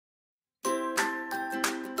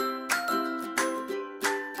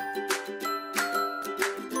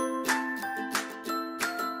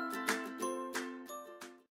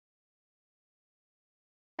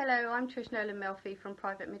Hello, I'm Trish Nolan Melfi from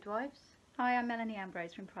Private Midwives. Hi, I'm Melanie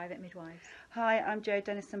Ambrose from Private Midwives. Hi, I'm Jo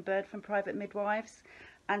Denison-Bird from Private Midwives,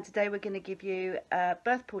 and today we're going to give you a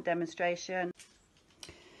birth pool demonstration.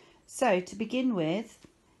 So to begin with,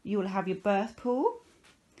 you will have your birth pool,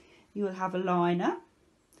 you will have a liner,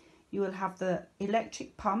 you will have the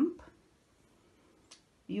electric pump,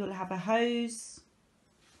 you will have a hose,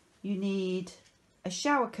 you need a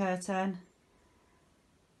shower curtain,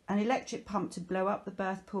 an electric pump to blow up the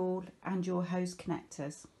birth pool, and your hose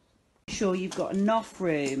connectors. Make sure you've got enough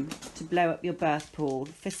room to blow up your birth pool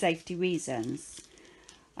for safety reasons.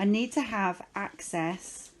 I need to have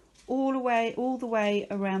access all the way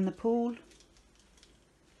around the pool.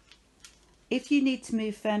 If you need to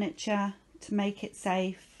move furniture to make it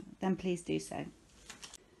safe, then please do so.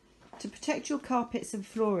 To protect your carpets and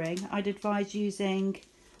flooring, I'd advise using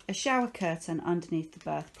a shower curtain underneath the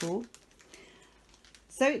birth pool.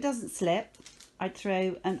 So it doesn't slip, I'd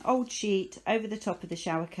throw an old sheet over the top of the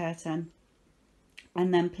shower curtain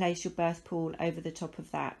and then place your birth pool over the top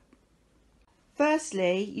of that.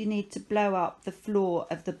 Firstly, you need to blow up the floor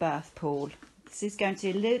of the birth pool. This is going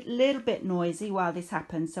to be a little bit noisy while this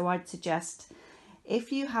happens, so I'd suggest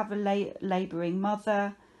if you have a labouring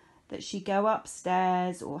mother that she go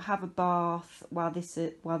upstairs or have a bath while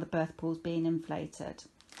the birth pool is being inflated.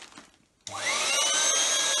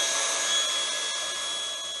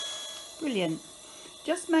 Brilliant.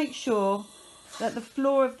 Just make sure that the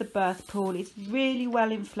floor of the birth pool is really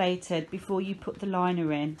well inflated before you put the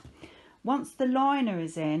liner in. Once the liner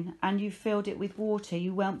is in and you've filled it with water,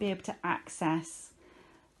 you won't be able to access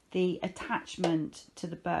the attachment to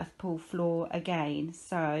the birth pool floor again.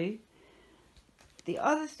 So the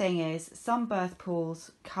other thing is, some birth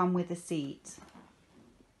pools come with a seat.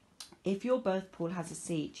 If your birth pool has a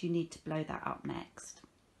seat, you need to blow that up next.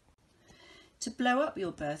 To blow up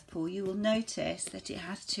your birth pool, you will notice that it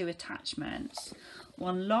has two attachments.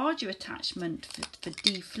 One larger attachment for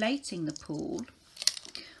deflating the pool.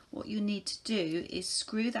 What you need to do is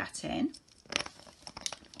screw that in,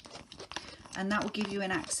 and that will give you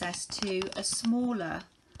an access to a smaller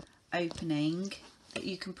opening that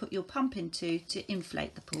you can put your pump into to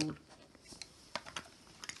inflate the pool.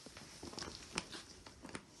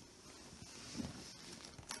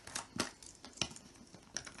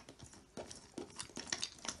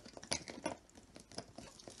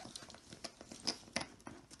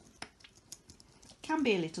 Can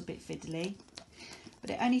be a little bit fiddly, but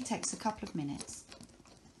it only takes a couple of minutes.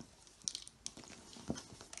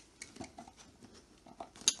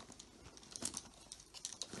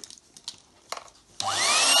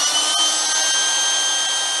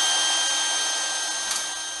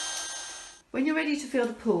 When you're ready to fill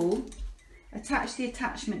the pool, attach the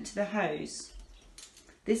attachment to the hose.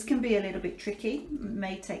 This can be a little bit tricky,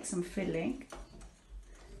 may take some fiddling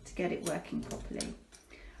to get it working properly.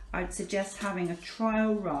 I'd suggest having a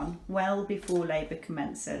trial run well before labour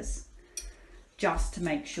commences, just to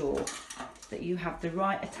make sure that you have the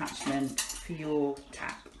right attachment for your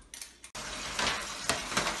tap.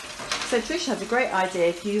 So Trish has a great idea.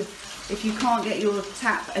 If you can't get your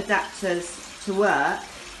tap adapters to work,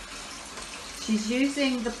 she's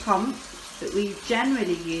using the pump that we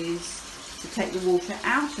generally use to take the water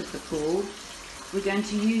out of the pool. We're going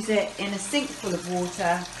to use it in a sink full of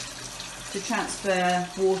water to transfer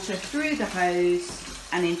water through the hose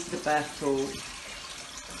and into the birth pool.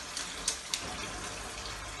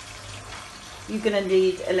 You're going to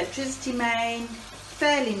need electricity main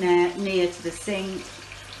fairly near to the sink,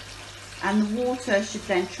 and the water should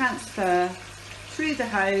then transfer through the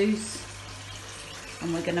hose,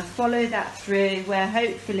 and we're going to follow that through where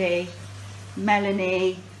hopefully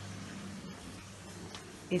Melanie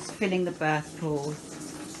is filling the birth pool.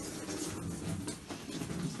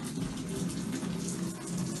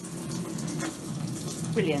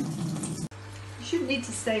 Brilliant. You shouldn't need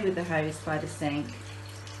to stay with the hose by the sink,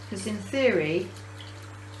 because in theory,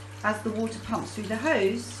 as the water pumps through the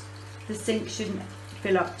hose, the sink shouldn't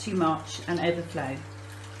fill up too much and overflow.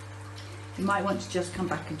 You might want to just come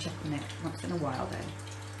back and check on it once in a while though.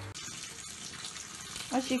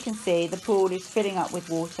 As you can see, the pool is filling up with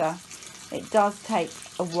water. It does take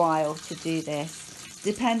a while to do this,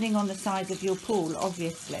 depending on the size of your pool,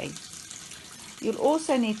 obviously. You'll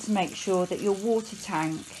also need to make sure that your water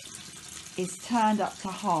tank is turned up to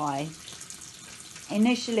high.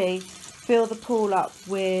 Initially, fill the pool up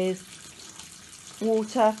with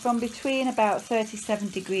water from between about 37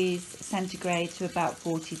 degrees centigrade to about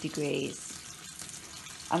 40 degrees.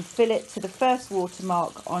 And fill it to the first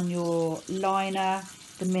watermark on your liner,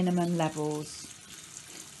 the minimum levels.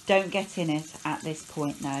 Don't get in it at this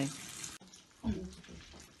point now.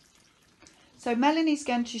 So Melanie's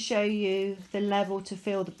going to show you the level to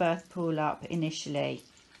fill the birth pool up initially.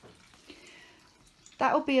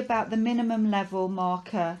 That will be about the minimum level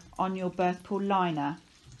marker on your birth pool liner.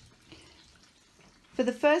 For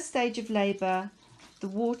the first stage of labour, the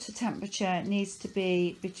water temperature needs to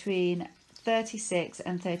be between 36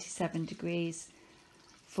 and 37 degrees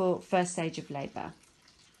for first stage of labour.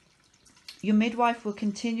 Your midwife will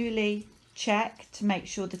continually check to make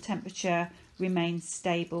sure the temperature remains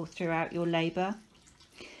stable throughout your labour.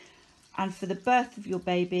 And for the birth of your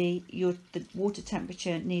baby, the water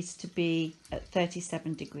temperature needs to be at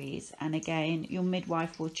 37 degrees. And again, your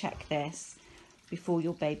midwife will check this before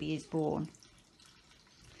your baby is born.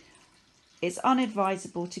 It's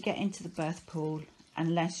unadvisable to get into the birth pool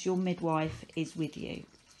unless your midwife is with you.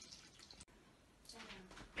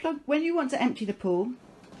 When you want to empty the pool,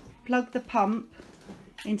 plug the pump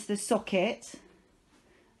into the socket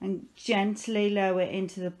and gently lower it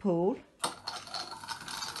into the pool.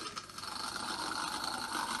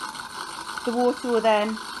 The water will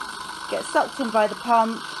then get sucked in by the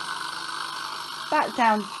pump, back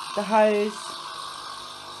down the hose,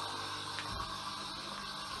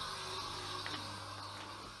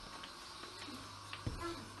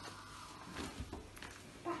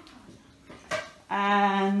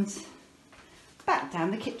 and back down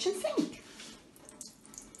the kitchen sink.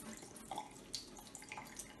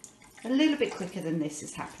 A little bit quicker than this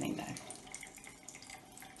is happening though.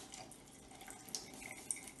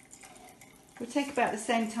 It will take about the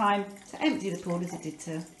same time to empty the pool as it did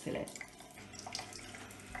to fill it.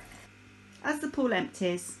 As the pool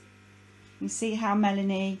empties, you see how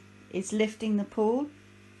Melanie is lifting the pool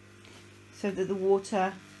so that the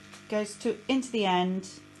water goes into the end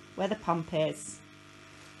where the pump is,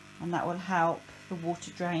 and that will help the water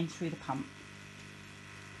drain through the pump.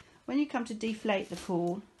 When you come to deflate the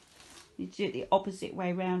pool, you do it the opposite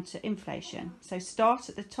way round to inflation. So start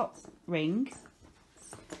at the top ring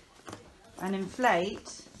and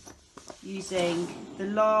inflate using the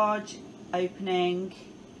large opening,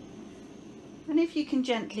 and if you can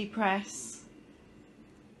gently press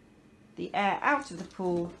the air out of the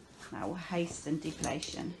pool, that will hasten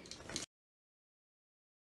deflation.